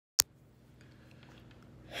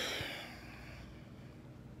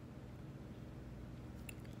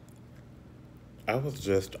I was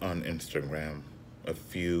just on Instagram a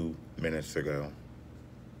few minutes ago,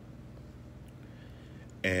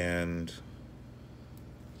 and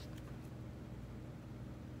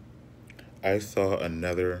I saw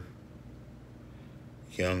another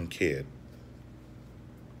young kid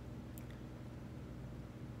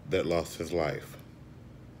that lost his life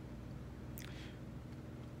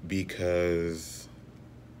because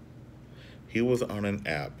he was on an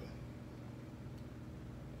app.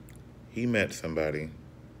 He met somebody,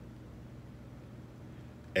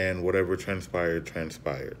 and whatever transpired,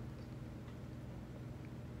 transpired.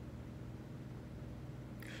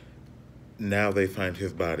 Now they find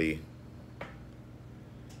his body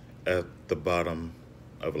at the bottom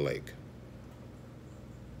of a lake.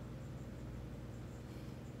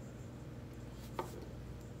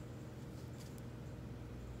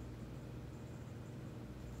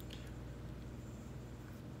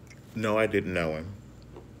 No, I didn't know him.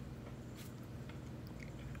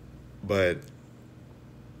 But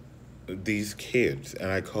these kids,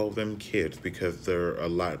 and I call them kids because they're a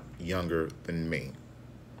lot younger than me.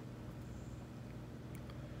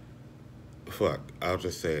 Fuck, I'll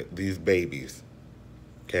just say it. These babies,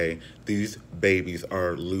 okay? These babies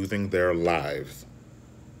are losing their lives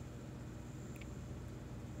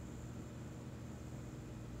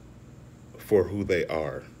for who they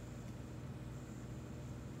are.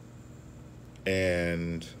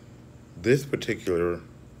 And this particular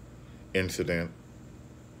incident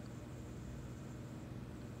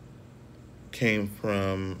came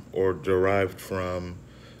from or derived from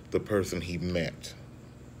the person he met.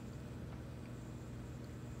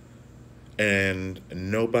 And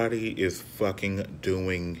nobody is fucking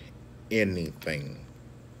doing anything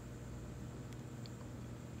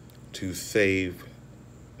to save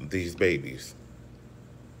these babies.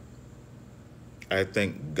 I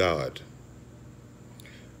thank God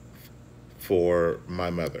for my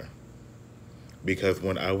mother. Because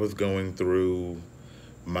when I was going through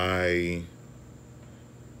my,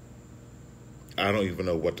 I don't even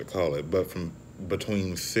know what to call it, but from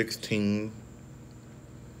between 16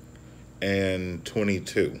 and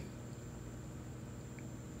 22,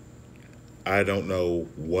 I don't know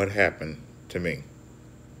what happened to me.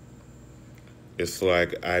 It's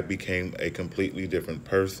like I became a completely different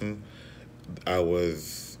person. I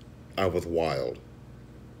was wild.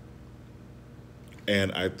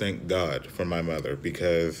 And I thank God for my mother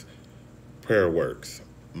because prayer works.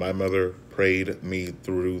 My mother prayed me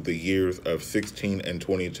through the years of 16 and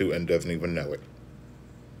 22 and doesn't even know it.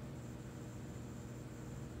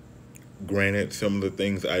 Granted, some of the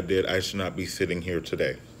things I did, I should not be sitting here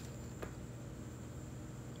today.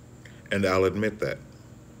 And I'll admit that.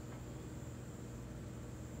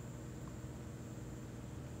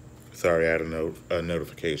 Sorry, I had a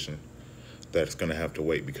notification that's going to have to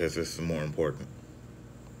wait because this is more important.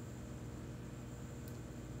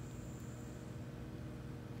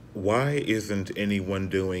 Why isn't anyone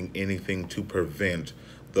doing anything to prevent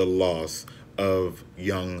the loss of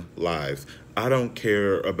young lives? I don't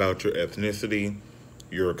care about your ethnicity,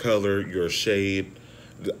 your color, your shade.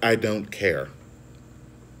 I don't care.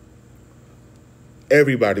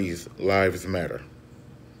 Everybody's lives matter.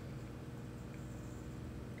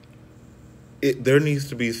 There needs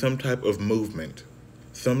to be some type of movement,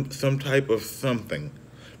 some type of something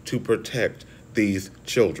to protect these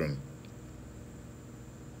children.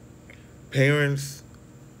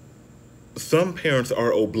 Some parents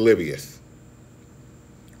are oblivious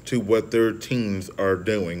to what their teens are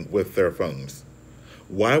doing with their phones.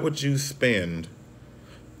 Why would you spend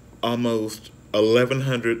almost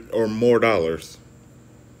 $1,100 or more dollars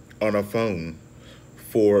on a phone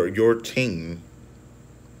for your teen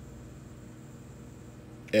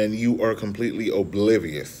and you are completely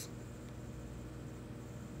oblivious?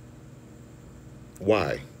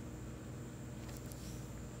 Why?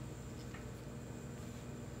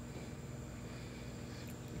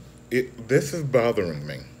 This is bothering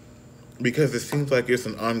me because it seems like it's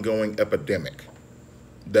an ongoing epidemic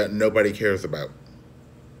that nobody cares about.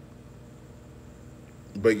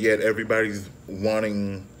 But yet everybody's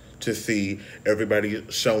wanting to see everybody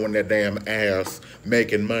showing their damn ass,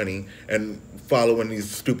 making money, and following these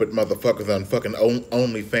stupid motherfuckers on fucking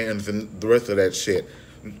OnlyFans and the rest of that shit.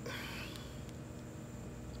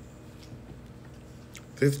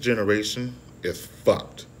 This generation is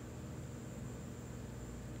fucked.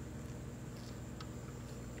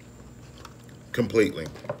 Completely.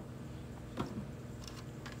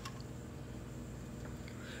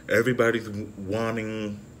 Everybody's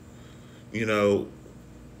wanting,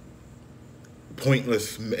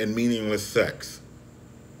 pointless and meaningless sex.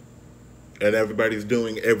 And everybody's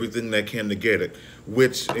doing everything they can to get it,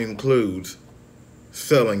 which includes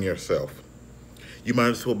selling yourself. You might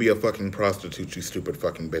as well be a fucking prostitute, you stupid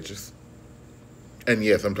fucking bitches. And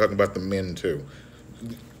yes, I'm talking about the men too.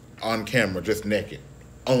 On camera, just naked.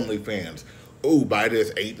 OnlyFans. Ooh, buy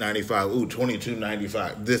this $8.95. Ooh,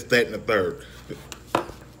 $22.95. This, that, and the third.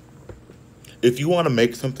 If you want to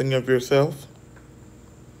make something of yourself,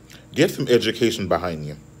 get some education behind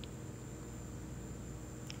you.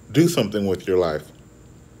 Do something with your life.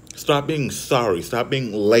 Stop being sorry. Stop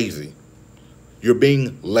being lazy. You're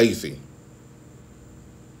being lazy.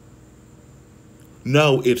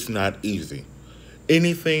 No, it's not easy.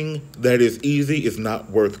 Anything that is easy is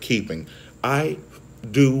not worth keeping. I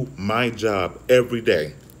do my job every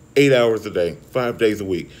day, 8 hours a day, 5 days a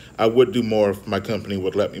week. I would do more if my company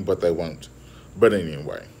would let me, but they won't. But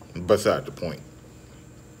anyway, beside the point.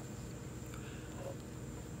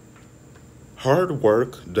 Hard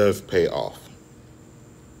work does pay off.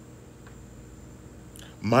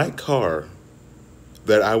 My car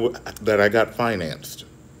that I got financed,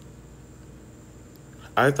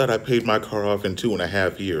 I thought I paid my car off in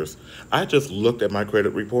 2.5 years. I just looked at my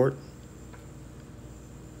credit report,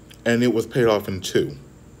 and it was paid off in 2,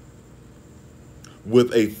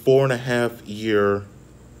 with a 4.5-year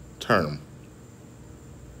term.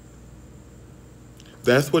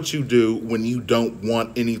 That's what you do when you don't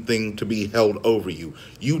want anything to be held over you.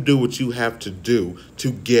 You do what you have to do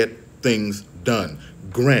to get things done.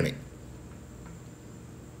 Granted,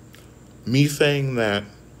 me saying that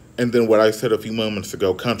and then what I said a few moments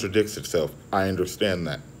ago contradicts itself. I understand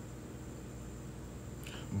that.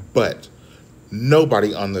 But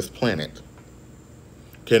nobody on this planet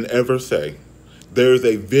can ever say there's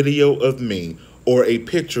a video of me or a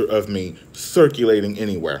picture of me circulating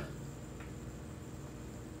anywhere.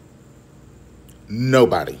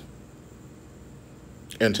 Nobody.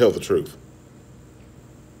 And tell the truth.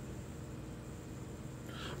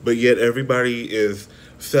 But yet everybody is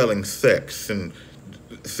selling sex and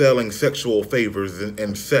selling sexual favors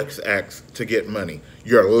and sex acts to get money.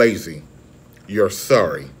 You're lazy. You're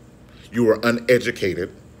sorry. You are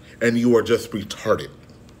uneducated. And you are just retarded.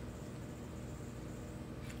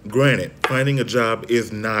 Granted, finding a job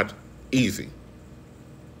is not easy.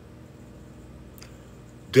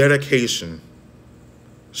 Dedication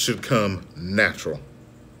should come natural.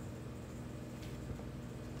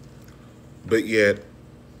 But yet,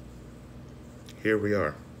 here we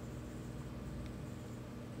are.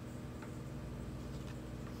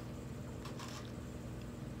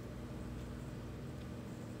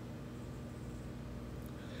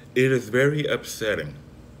 It is very upsetting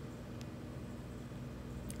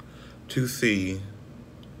to see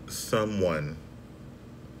someone,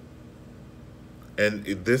 and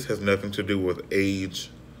this has nothing to do with age,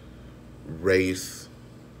 race,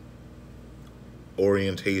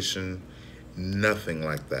 orientation, nothing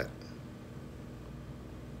like that.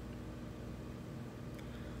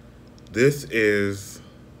 This is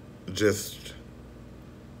just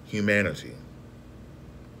humanity.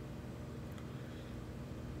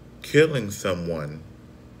 Killing someone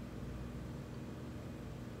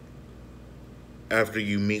after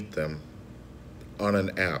you meet them on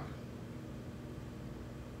an app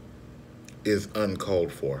is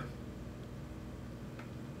uncalled for.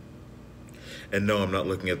 And no, I'm not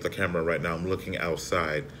looking at the camera right now. I'm looking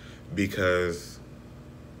outside because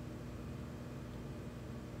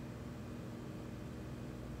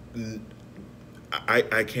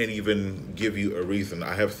I can't even give you a reason.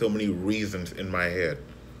 I have so many reasons in my head.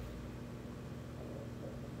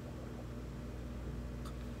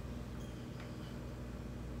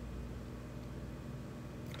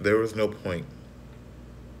 There was no point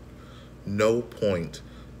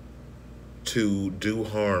to do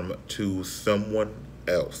harm to someone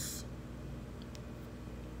else.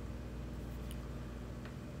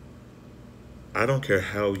 I don't care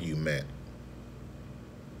how you met.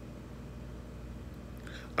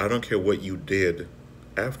 I don't care what you did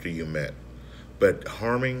after you met. But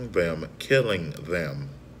harming them, killing them,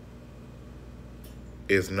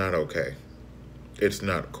 is not okay. It's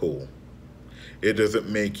not cool. It doesn't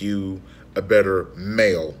make you a better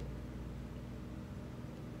male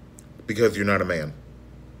because you're not a man.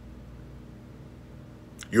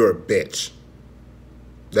 You're a bitch.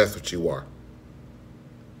 That's what you are.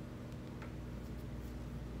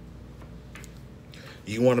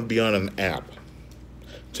 You want to be on an app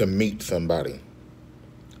to meet somebody,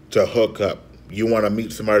 to hook up. You want to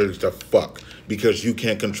meet somebody to fuck because you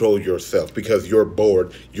can't control yourself, because you're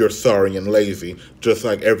bored, you're sorry and lazy, just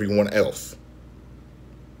like everyone else.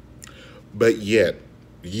 But yet,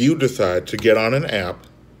 you decide to get on an app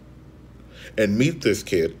and meet this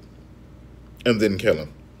kid and then kill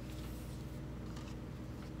him.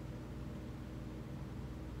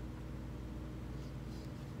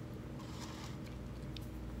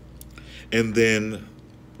 And then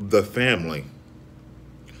the family,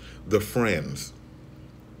 the friends,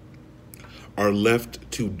 are left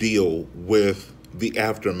to deal with the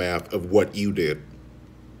aftermath of what you did.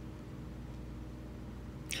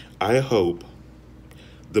 I hope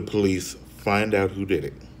the police find out who did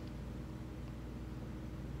it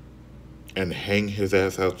and hang his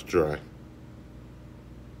ass out to dry.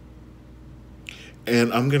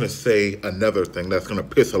 And I'm going to say another thing that's going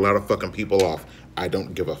to piss a lot of fucking people off. I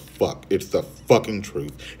don't give a fuck. It's the fucking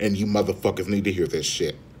truth. And you motherfuckers need to hear this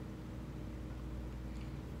shit.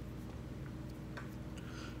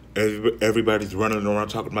 Everybody's running around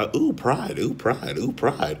talking about, ooh, pride, ooh, pride, ooh,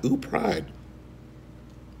 pride, ooh, pride.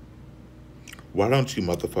 Why don't you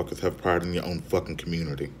motherfuckers have pride in your own fucking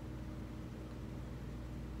community?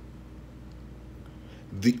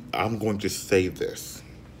 I'm going to say this.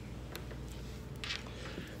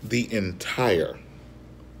 The entire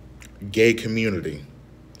gay community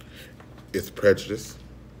is prejudiced,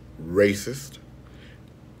 racist,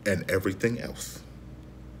 and everything else.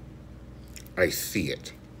 I see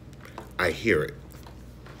it. I hear it.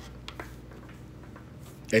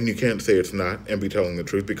 And you can't say it's not and be telling the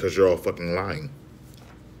truth because you're all fucking lying.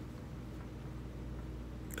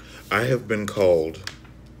 I have been called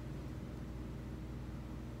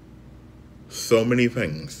so many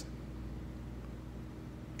things,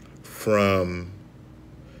 from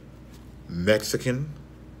Mexican,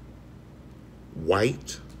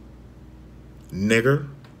 white, nigger,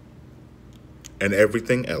 and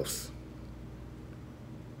everything else.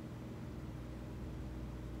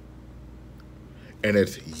 And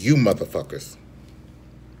it's you motherfuckers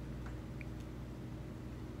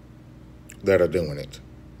that are doing it.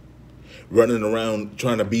 Running around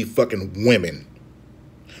trying to be fucking women.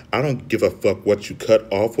 I don't give a fuck what you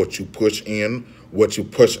cut off, what you push in, what you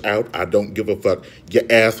push out. I don't give a fuck. Your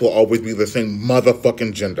ass will always be the same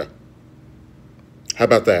motherfucking gender. How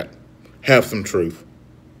about that? Have some truth.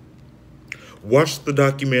 Watch the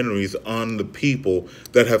documentaries on the people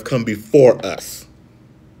that have come before us,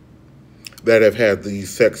 that have had these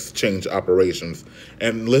sex change operations,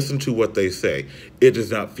 and listen to what they say. It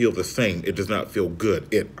does not feel the same. It does not feel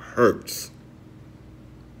good. It hurts.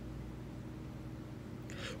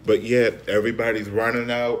 But yet, everybody's running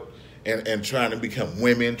out and trying to become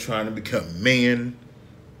women, trying to become men.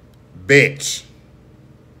 Bitch.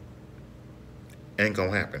 Ain't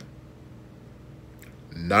gonna happen.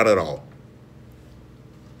 Not at all.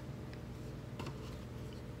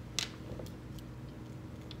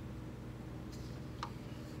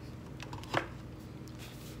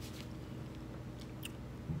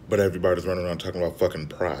 But everybody's running around talking about fucking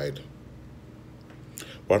pride.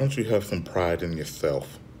 Why don't you have some pride in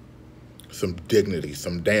yourself? Some dignity,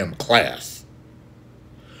 some damn class.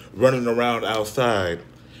 Running around outside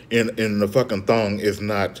in the fucking thong is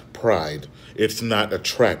not pride. It's not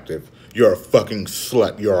attractive. You're a fucking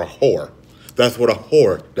slut. You're a whore. That's what a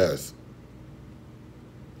whore does.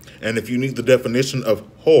 And if you need the definition of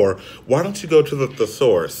whore, why don't you go to the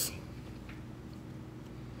thesaurus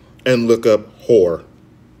and look up whore?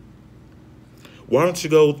 Why don't you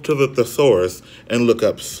go to the thesaurus and look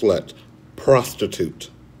up slut, prostitute,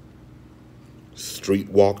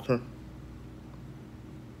 streetwalker?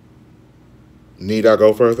 Need I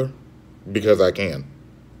go further? Because I can.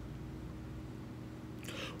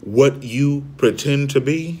 What you pretend to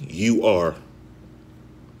be, you are.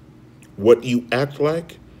 What you act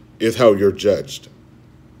like is how you're judged.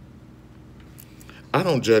 I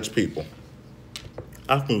don't judge people.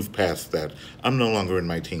 I've moved past that. I'm no longer in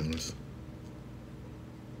my teens.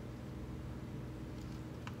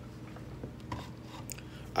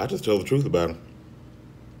 I just tell the truth about them.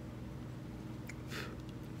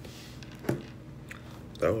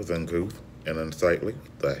 That was uncouth and unsightly.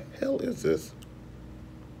 What the hell is this?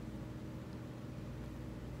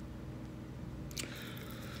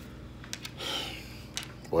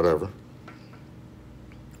 Whatever.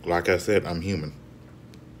 Like I said, I'm human.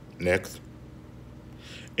 Next.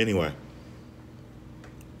 Anyway.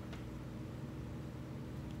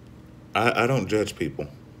 I don't judge people.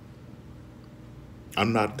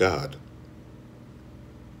 I'm not God.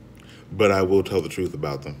 But I will tell the truth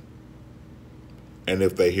about them. And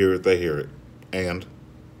if they hear it, they hear it. And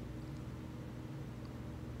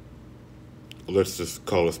let's just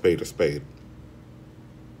call a spade a spade.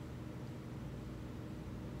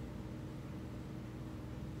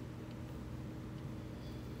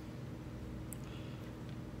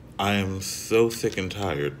 I am so sick and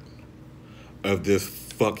tired of this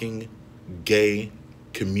fucking gay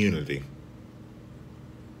community.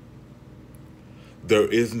 There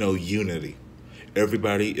is no unity.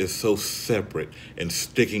 Everybody is so separate and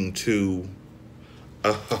sticking to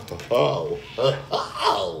Oh, oh,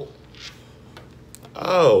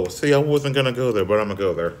 oh. See, I wasn't gonna go there, but I'm gonna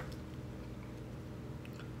go there.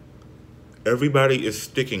 Everybody is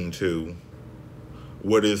sticking to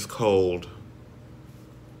what is called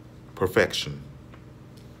perfection.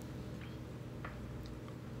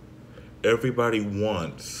 Everybody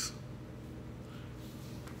wants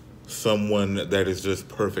someone that is just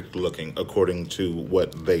perfect looking according to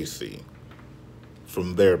what they see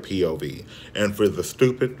from their POV. And for the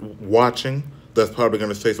stupid watching that's probably going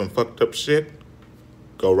to say some fucked up shit,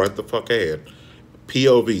 go right the fuck ahead.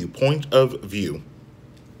 POV, point of view.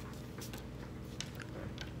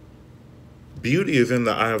 Beauty is in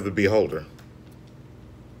the eye of the beholder.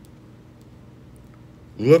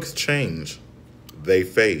 Looks change, they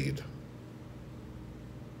fade.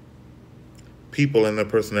 People and their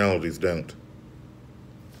personalities don't.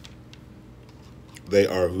 They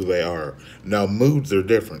are who they are. Now, moods are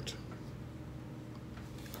different.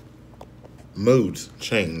 Moods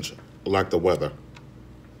change like the weather.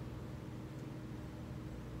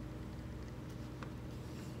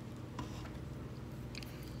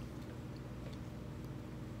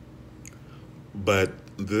 But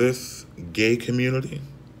this gay community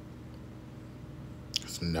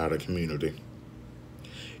is not a community.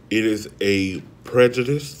 It is a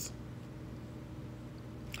prejudiced,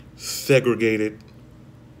 segregated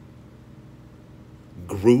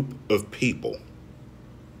group of people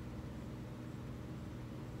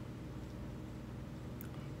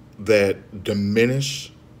that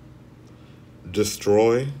diminish,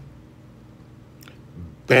 destroy,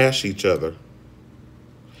 bash each other,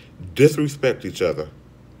 disrespect each other,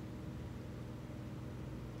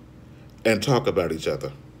 and talk about each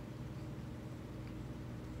other.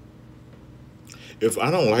 If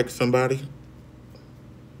I don't like somebody,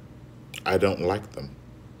 I don't like them.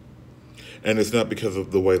 And it's not because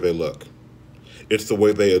of the way they look. It's the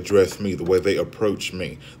way they address me, the way they approach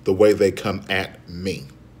me, the way they come at me.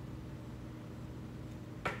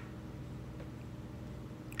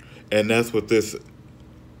 And that's what this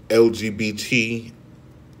LGBTQ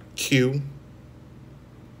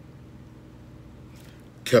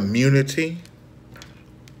community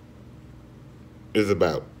is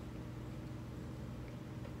about.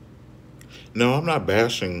 No, I'm not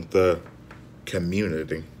bashing the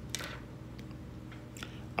community.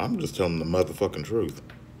 I'm just telling the motherfucking truth.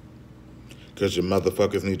 Because you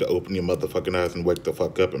motherfuckers need to open your motherfucking eyes and wake the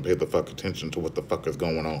fuck up and pay the fuck attention to what the fuck is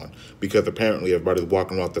going on. Because apparently everybody's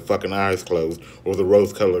walking around with their fucking eyes closed or the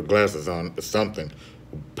rose-colored glasses on or something.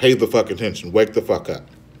 Pay the fuck attention. Wake the fuck up.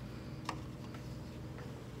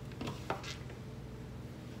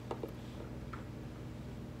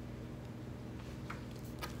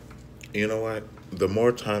 You know what? The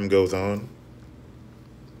more time goes on,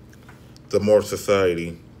 the more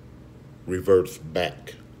society reverts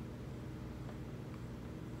back.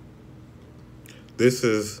 This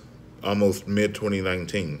is almost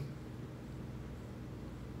mid-2019.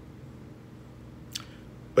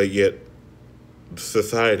 But yet,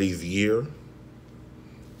 society's year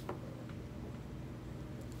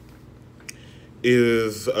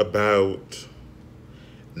is about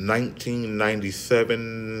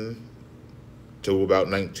 1997 to about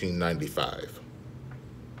 1995.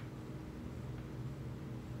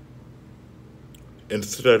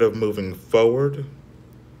 Instead of moving forward,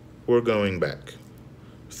 we're going back.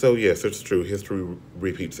 So yes, it's true. History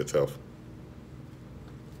repeats itself.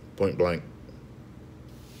 Point blank.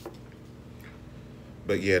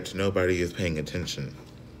 But yet, nobody is paying attention.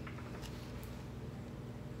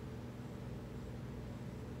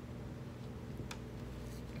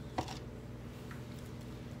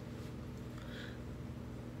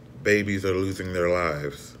 Babies are losing their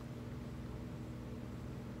lives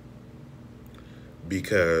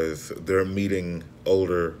because they're meeting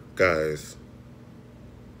older guys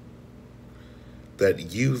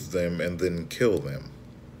that use them and then kill them.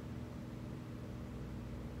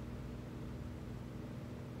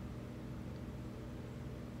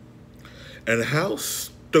 And how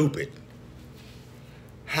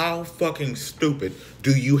fucking stupid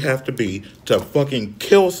do you have to be to fucking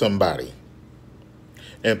kill somebody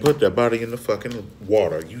and put their body in the fucking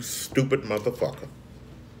water? You stupid motherfucker.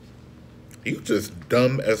 You just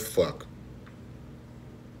dumb as fuck.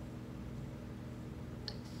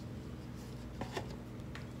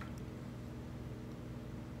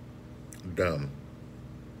 Dumb.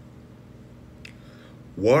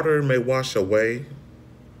 Water may wash away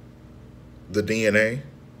the DNA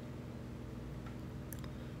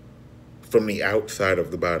from the outside of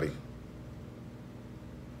the body.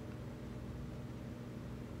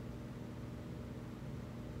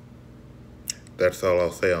 That's all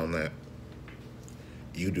I'll say on that.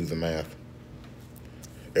 You do the math.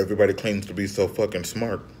 Everybody claims to be so fucking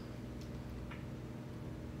smart.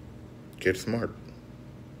 Get smart.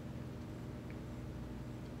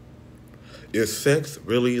 Is sex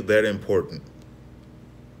really that important?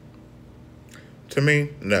 To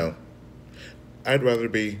me, no. I'd rather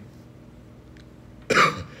be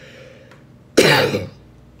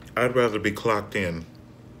I'd rather be clocked in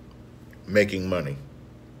making money.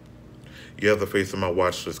 Yeah, the face of my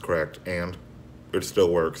watch is cracked and it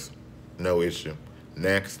still works. No issue.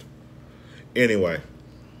 Next. Anyway,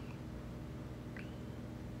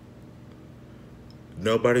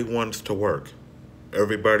 nobody wants to work.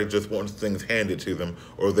 Everybody just wants things handed to them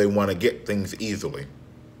or they want to get things easily.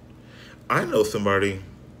 I know somebody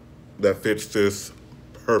that fits this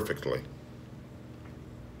perfectly.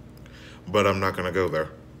 But I'm not going to go there.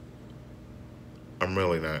 I'm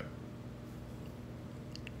really not.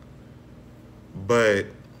 But,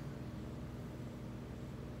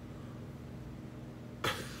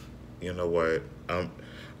 you know what? I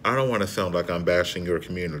don't want to sound like I'm bashing your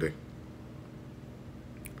community.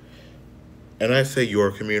 And I say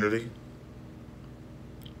your community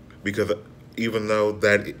because even though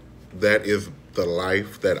that is the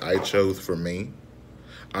life that I chose for me,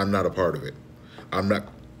 I'm not a part of it. I'm not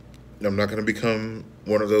going to become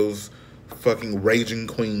one of those fucking raging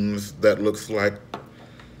queens that looks like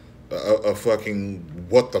a fucking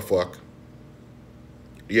what the fuck.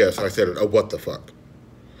 Yes, I said it, a what the fuck.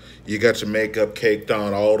 You got your makeup caked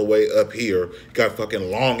on all the way up here. You got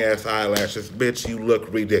fucking long ass eyelashes. Bitch, you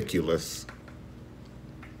look ridiculous.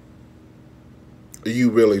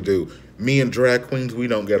 You really do. Me and drag queens, we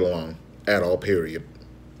don't get along at all, period.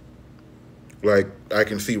 Like, I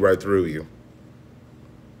can see right through you.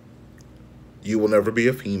 You will never be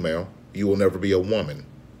a female. You will never be a woman.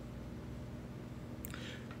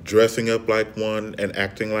 Dressing up like one and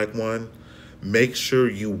acting like one, make sure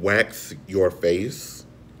you wax your face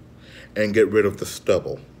and get rid of the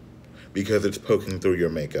stubble because it's poking through your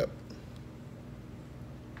makeup.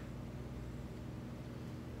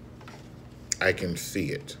 I can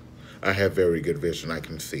see it. I have very good vision. I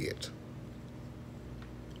can see it.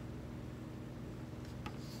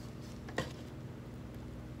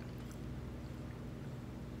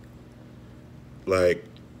 Like,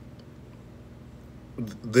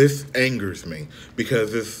 this angers me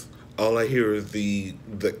because this all I hear is the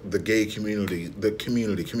gay community, the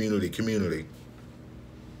community.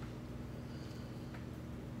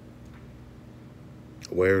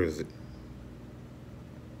 Where is it?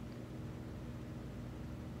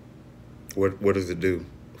 What does it do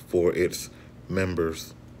for its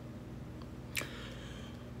members?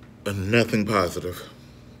 Nothing positive.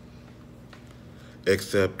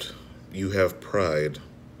 Except you have pride.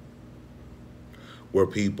 Where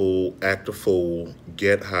people act a fool,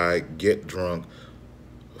 get high, get drunk,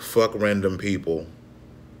 fuck random people,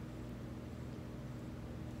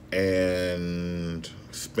 and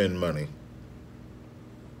spend money.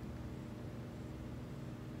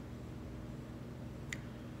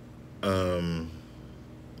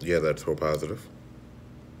 Yeah, that's for positive.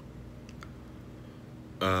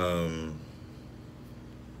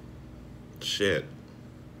 Shit.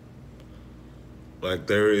 Like,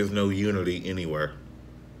 there is no unity anywhere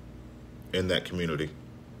in that community.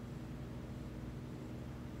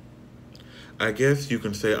 I guess you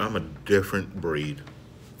can say I'm a different breed.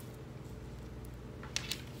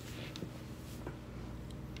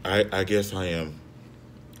 I guess I am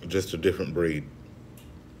just a different breed.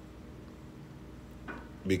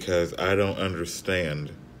 Because I don't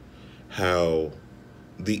understand how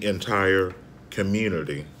the entire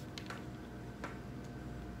community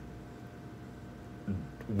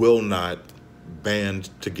will not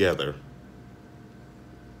band together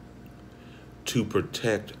to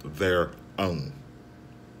protect their own.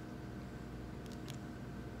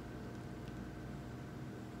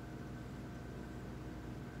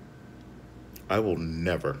 I will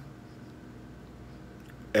never,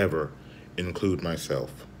 ever include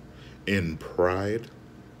myself in pride.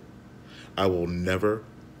 I will never,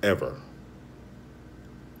 ever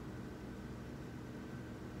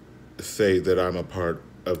say that I'm a part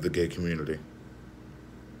of the gay community.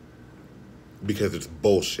 Because it's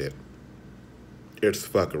bullshit. It's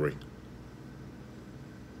fuckery.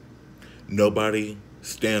 Nobody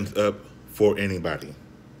stands up for anybody.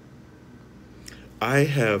 I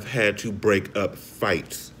have had to break up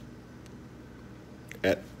fights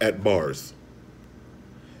at bars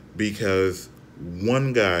because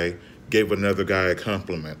one guy gave another guy a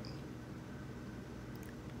compliment.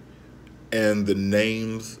 And the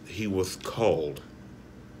names he was called,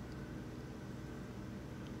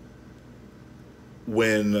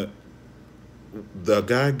 when The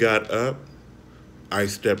guy got up, I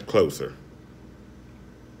stepped closer.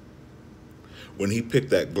 When he picked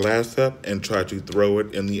that glass up and tried to throw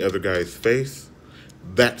it in the other guy's face,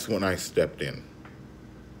 that's when I stepped in.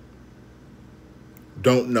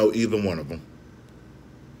 Don't know either one of them.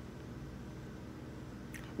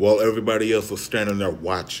 While everybody else was standing there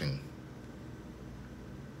watching.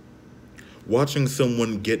 Watching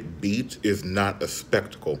someone get beat is not a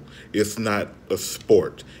spectacle. It's not a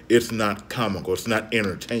sport. It's not comical. It's not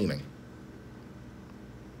entertaining.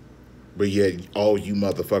 But yet, all you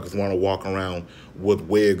motherfuckers want to walk around with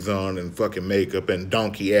wigs on and fucking makeup and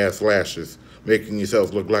donkey ass lashes, making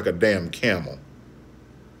yourselves look like a damn camel.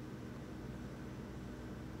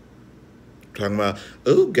 Talking about,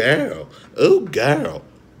 ooh girl,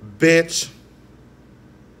 bitch.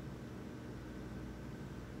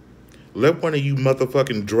 Let one of you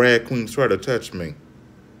motherfucking drag queens try to touch me.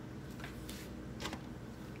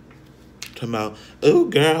 Talking about, ooh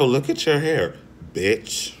girl, look at your hair,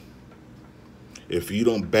 bitch. If you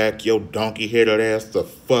don't back your donkey-headed ass the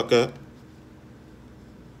fuck up.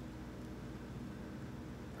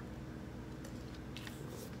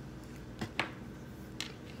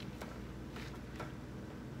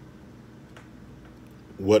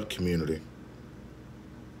 What community?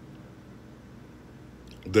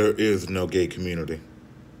 There is no gay community.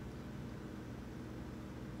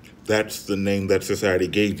 That's the name that society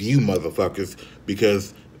gave you motherfuckers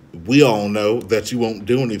because we all know that you won't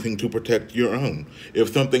do anything to protect your own.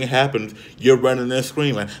 If something happens, you're running and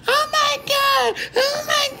screaming, oh my God, oh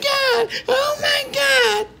my God, oh my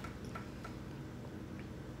God.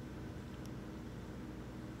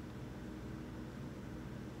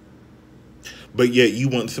 But yet you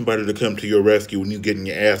want somebody to come to your rescue when you getting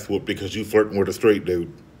your ass whooped because you flirting with a straight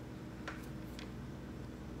dude.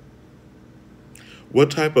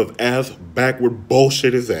 What type of ass backward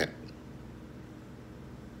bullshit is that?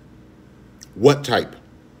 What type?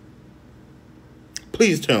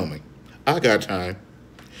 Please tell me. I got time.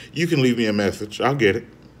 You can leave me a message. I'll get it.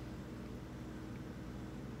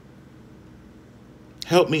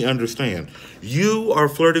 Help me understand. You are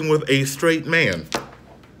flirting with a straight man.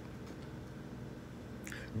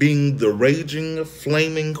 Being the raging,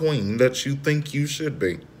 flaming queen that you think you should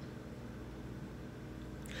be.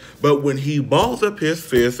 But when he balls up his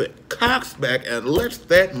fist, cocks back, and lets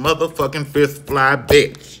that motherfucking fist fly,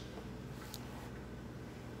 bitch.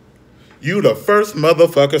 You the first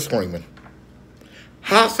motherfucker screaming.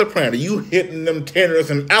 High soprano, you hitting them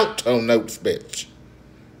tenors and alto notes, bitch.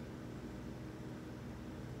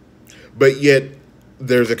 But yet,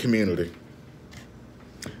 there's a community.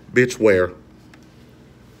 Bitch, where?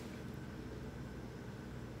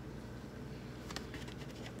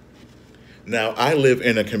 Now, I live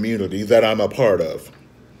in a community that I'm a part of.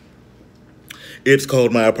 It's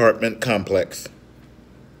called my apartment complex.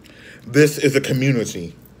 This is a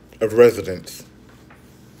community of residents.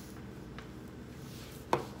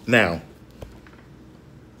 Now,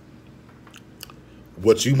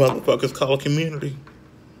 what you motherfuckers call a community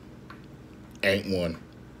ain't one.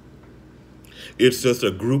 It's just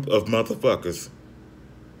a group of motherfuckers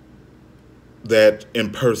that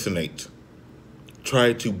impersonate,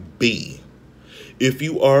 try to be. If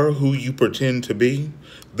you are who you pretend to be,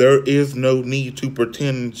 there is no need to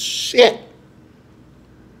pretend shit.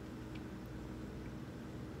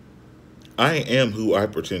 I am who I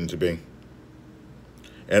pretend to be.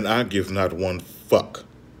 And I give not one fuck.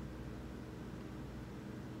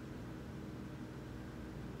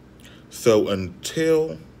 So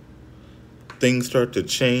until things start to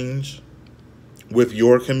change with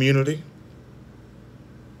your community,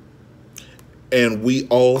 and we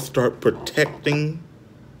all start protecting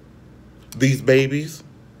these babies,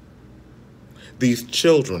 these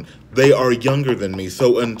children, they are younger than me.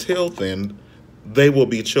 So until then, they will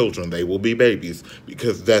be children. They will be babies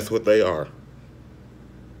because that's what they are.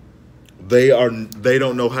 They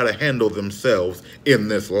don't know how to handle themselves in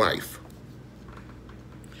this life.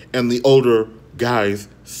 And the older guys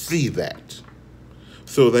see that.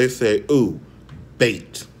 So they say, ooh,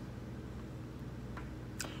 bait.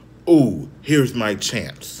 Ooh, here's my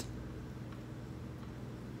chance.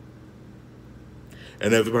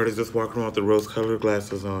 And everybody's just walking around with their rose-colored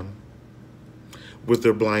glasses on, with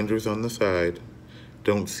their blinders on the side.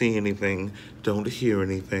 Don't see anything, don't hear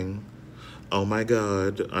anything. Oh my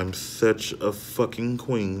God, I'm such a fucking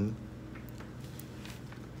queen.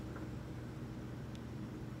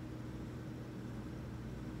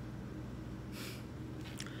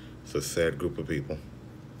 It's a sad group of people.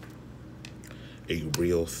 A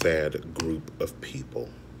real sad group of people.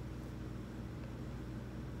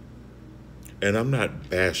 And I'm not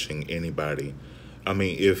bashing anybody I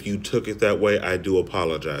mean, if you took it that way, I do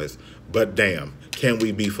apologize. But damn, can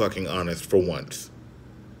we be fucking honest for once?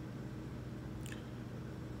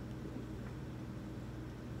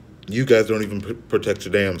 You guys don't even protect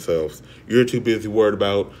your damn selves. You're too busy worried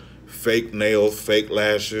about fake nails, fake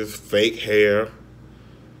lashes, fake hair,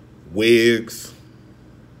 wigs,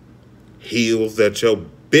 heels that your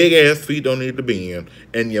big ass feet don't need to be in,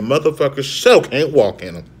 and your motherfuckers sure can't walk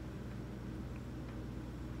in them.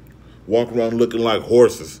 Walk around looking like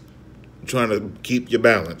horses, trying to keep your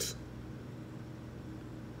balance.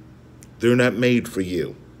 They're not made for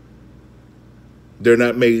you. They're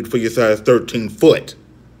not made for your size 13 foot.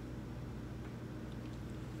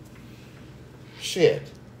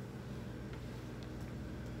 Shit.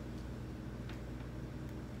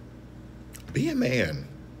 Be a man.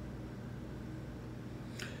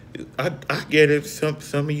 I get it. Some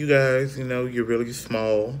of you guys, you know, you're really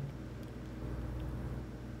small,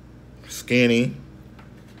 skinny.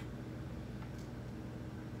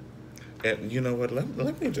 And you know what?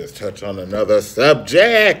 Let me just touch on another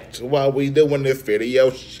subject while we doing this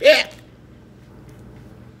video. Shit.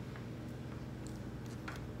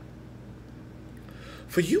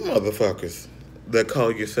 For you motherfuckers that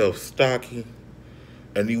call yourself stocky,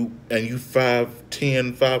 and you 5'10",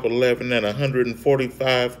 5'11", and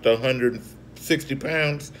 145 to 160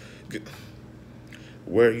 pounds,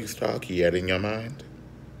 where are you stocky at in your mind?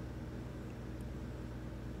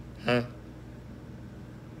 Huh?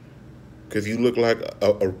 Because you look like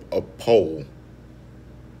a pole.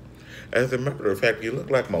 As a matter of fact, you look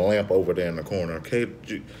like my lamp over there in the corner, okay?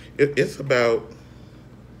 It's about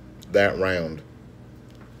that round.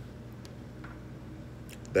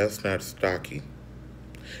 That's not stocky.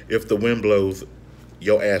 If the wind blows,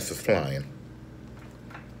 your ass is flying.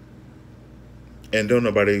 And don't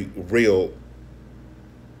nobody real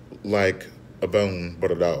like a bone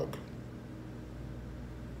but a dog.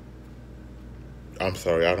 I'm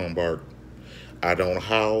sorry, I don't bark. I don't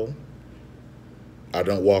howl. I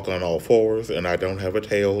don't walk on all fours, and I don't have a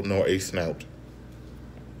tail nor a snout.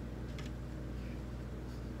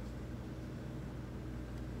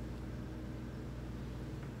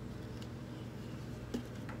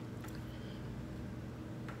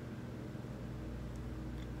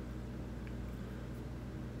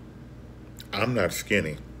 I'm not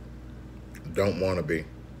skinny. Don't want to be.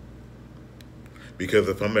 Because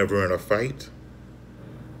if I'm ever in a fight,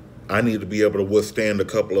 I need to be able to withstand a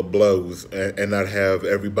couple of blows and not have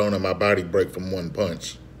every bone in my body break from one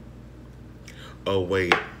punch. Oh,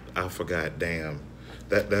 wait. I forgot. Damn.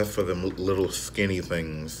 That's for them little skinny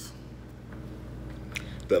things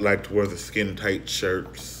that like to wear the skin-tight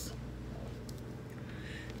shirts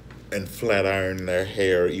and flat iron their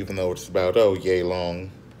hair, even though it's about, oh, yay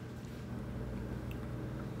long.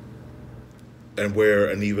 And wear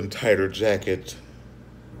an even tighter jacket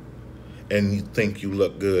and you think you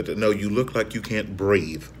look good. No, you look like you can't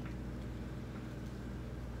breathe.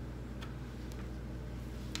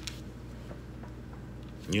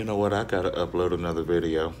 You know what? I gotta upload another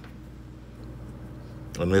video.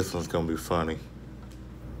 And this one's gonna be funny.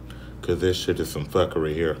 Cause this shit is some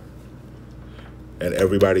fuckery here. And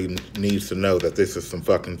everybody needs to know that this is some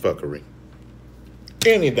fucking fuckery.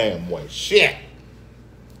 Any damn way. Shit.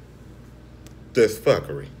 This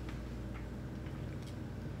fuckery.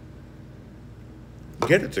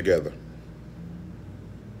 Get it together.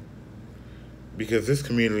 Because this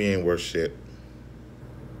community ain't worth shit.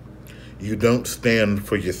 You don't stand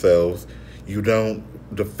for yourselves. You don't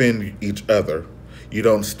defend each other. You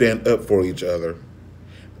don't stand up for each other.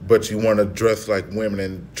 But you want to dress like women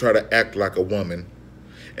and try to act like a woman.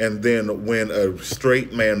 And then when a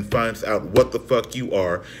straight man finds out what the fuck you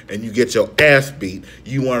are and you get your ass beat,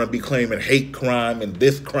 you want to be claiming hate crime and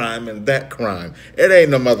this crime and that crime. It ain't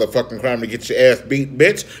no motherfucking crime to get your ass beat,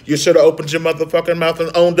 bitch. You should have opened your motherfucking mouth and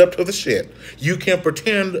owned up to the shit. You can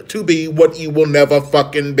pretend to be what you will never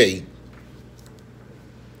fucking be.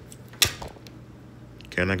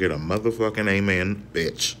 Can I get a motherfucking amen,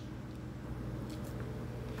 bitch?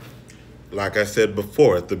 Like I said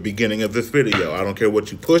before at the beginning of this video, I don't care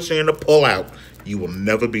what you push in or pull out, you will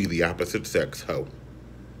never be the opposite sex hoe.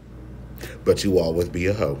 But you will always be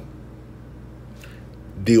a hoe.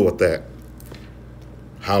 Deal with that.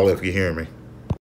 Holla if you hear me.